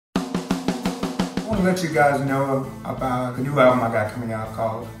want to let you guys know about the new album I got coming out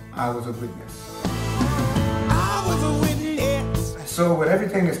called I Was a Witness. I was a witness. So with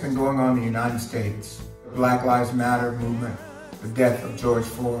everything that's been going on in the United States, the Black Lives Matter movement, the death of George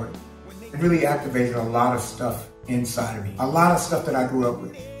Floyd, it really activated a lot of stuff inside of me. A lot of stuff that I grew up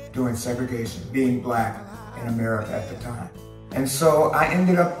with, doing segregation, being black in America at the time. And so I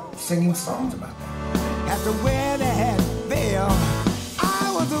ended up singing songs about that. After where they had failed,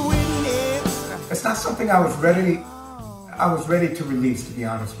 I was a witness. It's not something I was ready to release, to be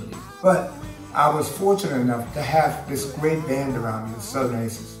honest with you. But I was fortunate enough to have this great band around me, the Southern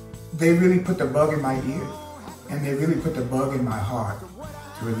Aces. They really put the bug in my ear, and they really put the bug in my heart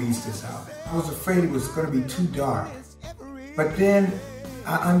to release this album. I was afraid it was going to be too dark. But then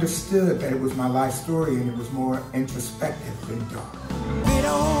I understood that it was my life story and it was more introspective than dark. They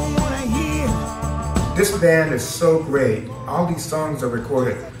don't want to hear. This band is so great. All these songs are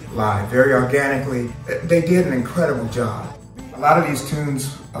recorded live, very organically. They did an incredible job. A lot of these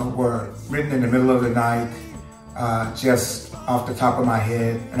tunes were written in the middle of the night, just off the top of my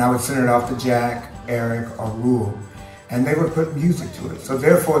head, and I would send it off to Jack, Eric, or Rule, and they would put music to it. So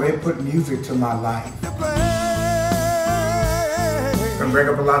therefore, they put music to my life. It's gonna bring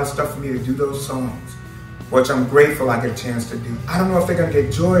up a lot of stuff for me to do those songs, which I'm grateful I get a chance to do. I don't know if they're gonna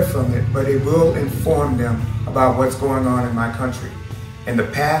get joy from it, but it will inform them about what's going on in my country, in the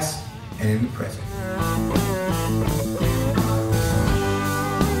past and in the present.